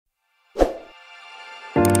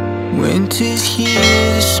Winter's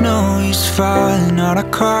here, the snow is falling on our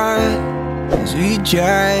car as we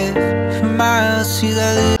drive for miles to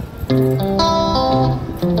the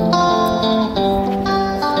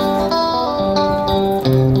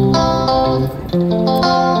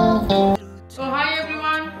So hi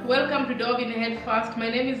everyone, welcome to Dog in the Head Fast. My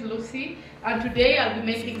name is Lucy and today I'll be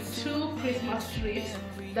making 2 Christmas treats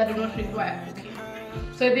that do not require cooking.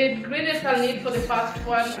 So the ingredients I'll need for the first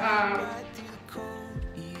one are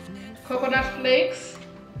coconut flakes,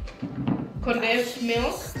 condensed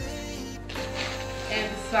milk,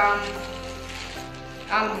 and some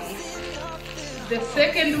almonds. The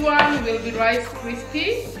second one will be Rice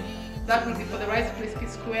Krispie. That will be for the Rice Krispie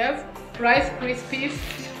squares. Rice Krispies,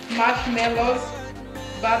 marshmallows,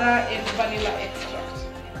 butter, and vanilla extract.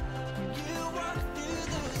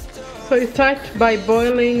 So you start by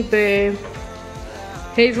boiling the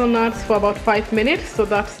hazelnuts for about 5 minutes, so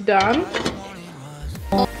that's done.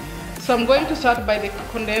 So I'm going to start by the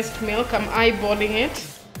condensed milk. I'm eyeballing it.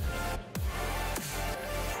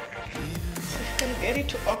 So if you can get it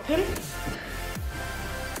to open, you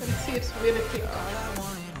can see it's really thick.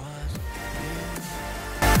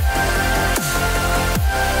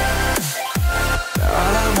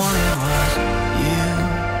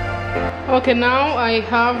 Okay, now I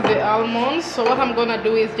have the almonds. So what I'm gonna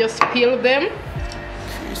do is just peel them.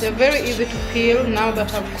 They're very easy to peel now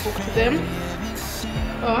that I've cooked them.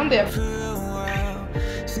 Oh, and they're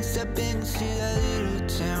since I've been to that little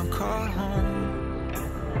town called home.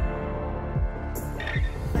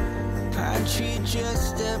 Pine tree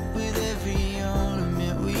dressed up with every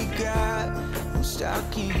ornament we got. And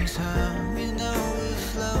stockings hung, you know we're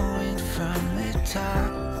flowing from the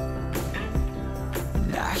top.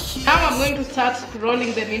 Now I'm going to start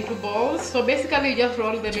rolling them into balls. So basically you just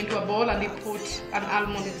roll them into a ball and you put an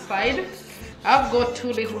almond inside. I've got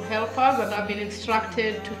 2 little helpers and I've been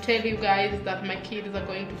instructed to tell you guys that my kids are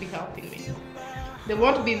going to be helping me. They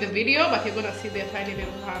won't be in the video, but you're gonna see their tiny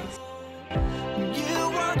little hands.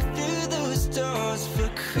 You walk through those doors for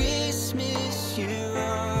Christmas, you're all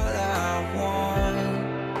I want.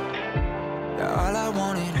 All I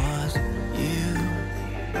wanted was you.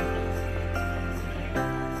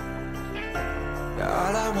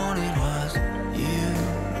 All I wanted was you.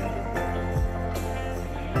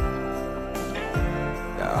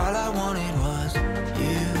 All I wanted was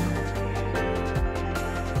you.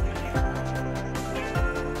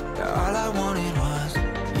 All I wanted was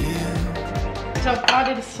you. So I've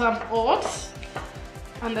added some oats,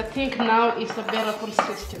 and I think now it's a better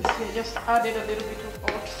consistency. I just added a little bit of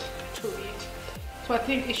oats to it. So I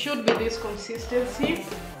think it should be this consistency.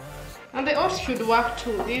 And the oats should work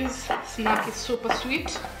too. This snack is super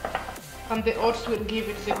sweet, and the oats will give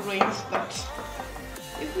it the grains that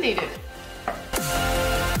is needed.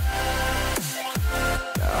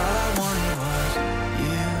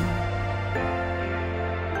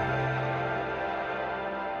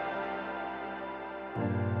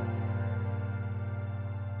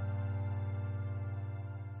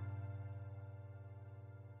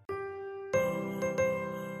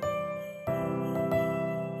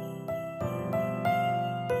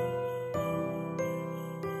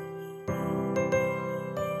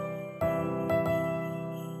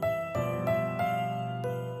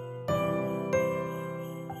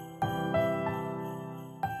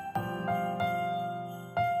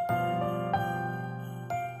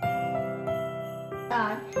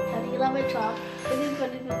 Healthy Lover Talk within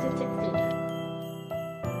 2016.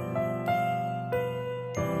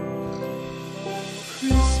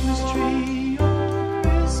 Christmas tree, oh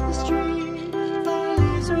Christmas tree, our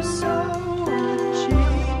leaves are so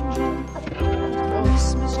unchanging.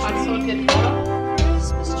 Christmas tree, Unsalted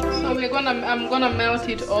butter. So I'm gonna melt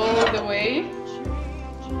it all the way.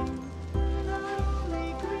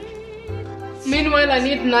 Meanwhile, I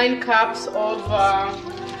need 9 cups of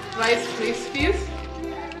Rice Krispies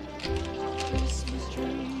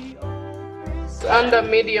under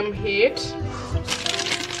medium heat.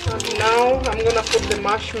 And now I'm gonna put the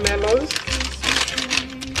marshmallows.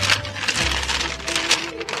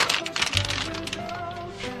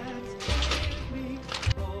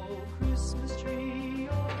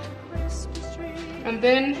 And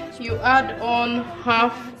then you add on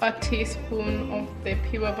half a teaspoon of the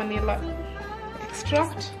pure vanilla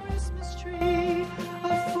extract. Christmas tree,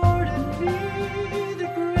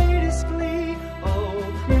 oh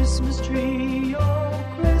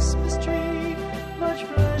Christmas tree, much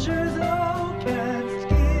pleasure thou canst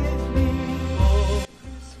give me.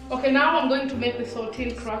 Okay, now I'm going to make the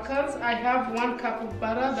saltine crackers. I have 1 cup of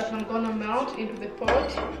butter that I'm gonna melt into the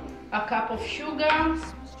pot, a cup of sugar,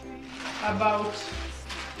 about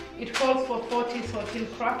It calls for 40 saltine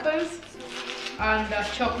crackers and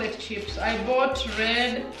chocolate chips. I bought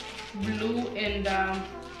red, blue, and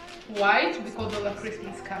white because of the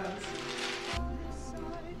Christmas colors.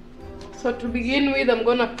 So to begin with, I'm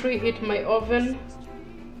gonna preheat my oven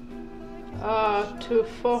to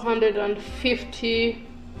 450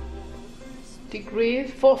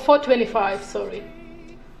 degrees, 425, sorry,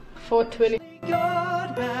 420.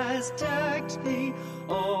 God has decked thee,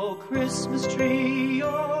 oh Christmas tree,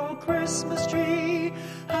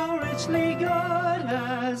 how richly God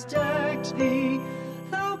has decked thee.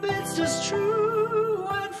 Thou bidst us true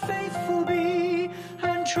and faithful be,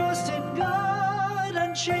 and trust in God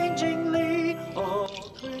unchangingly. Oh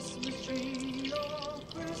Christmas tree,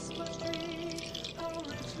 how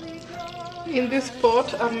richly God. In this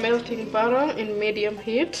pot, I'm melting butter in medium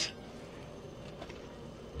heat.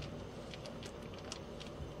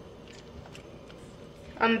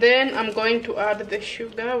 And then I'm going to add the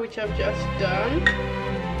sugar, which I've just done.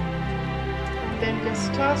 And then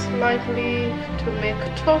just stir slightly to make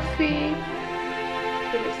toffee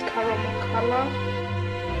till it's caramel color.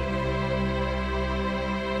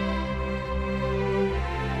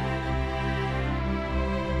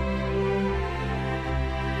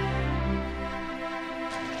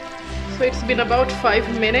 So it's been about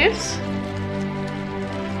 5 minutes.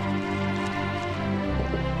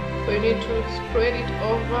 So you need to spread it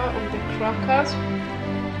over on the crackers.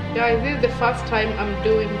 Guys, this is the first time I'm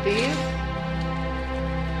doing this.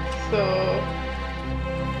 So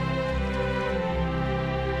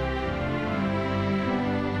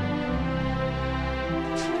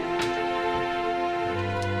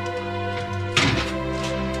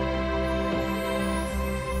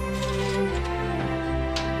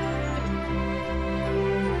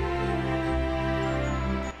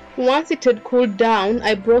once it had cooled down,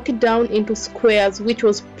 I broke it down into squares, which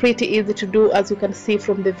was pretty easy to do, as you can see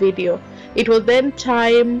from the video. It was then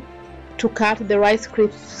time to cut the Rice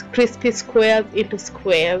Krispie squares into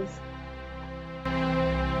squares.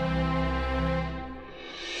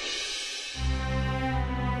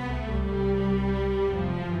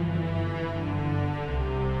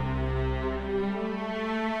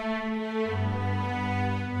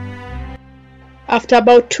 After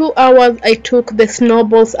about 2 hours, I took the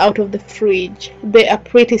snowballs out of the fridge. They are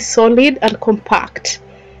pretty solid and compact.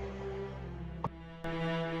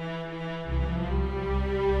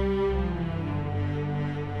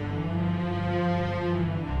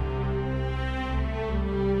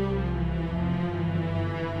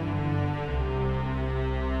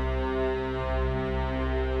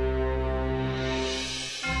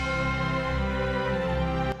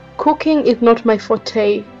 Cooking is not my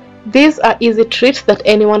forte. These are easy treats that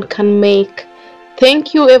anyone can make.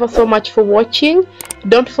 Thank you ever so much for watching.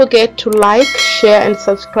 Don't forget to like, share and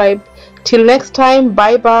subscribe. Till next time,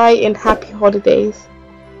 bye bye and happy holidays.